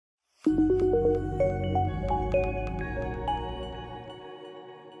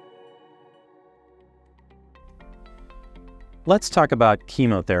Let's talk about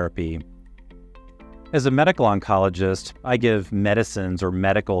chemotherapy. As a medical oncologist, I give medicines or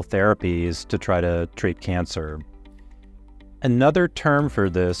medical therapies to try to treat cancer. Another term for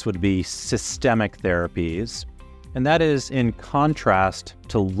this would be systemic therapies, and that is in contrast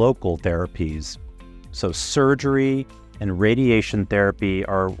to local therapies. So surgery and radiation therapy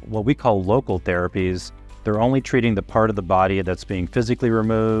are what we call local therapies. They're only treating the part of the body that's being physically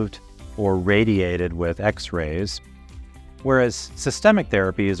removed or radiated with X-rays. Whereas systemic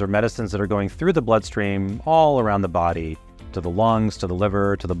therapies are medicines that are going through the bloodstream all around the body, to the lungs, to the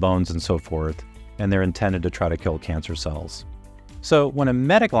liver, to the bones, and so forth, and they're intended to try to kill cancer cells. So when a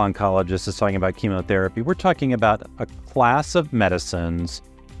medical oncologist is talking about chemotherapy, we're talking about a class of medicines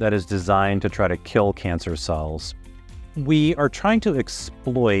that is designed to try to kill cancer cells. We are trying to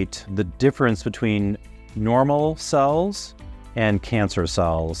exploit the difference between normal cells and cancer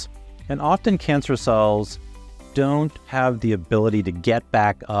cells. And often cancer cells don't have the ability to get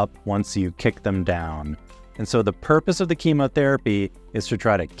back up once you kick them down. And so the purpose of the chemotherapy is to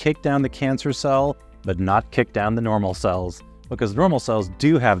try to kick down the cancer cell, but not kick down the normal cells, because normal cells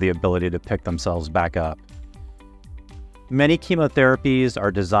do have the ability to pick themselves back up. Many chemotherapies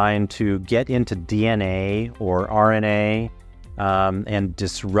are designed to get into DNA or RNA and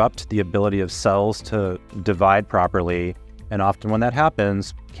disrupt the ability of cells to divide properly. And often when that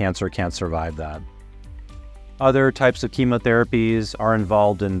happens, cancer can't survive that. Other types of chemotherapies are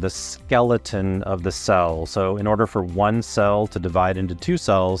involved in the skeleton of the cell. So in order for one cell to divide into two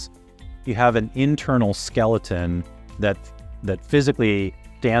cells, you have an internal skeleton that physically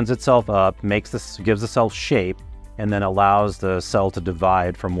stands itself up, gives the cell shape, and then allows the cell to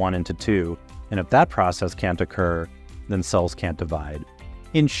divide from one into two. And if that process can't occur, then cells can't divide.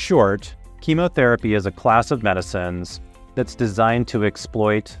 In short, chemotherapy is a class of medicines that's designed to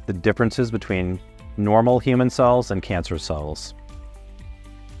exploit the differences between normal human cells and cancer cells.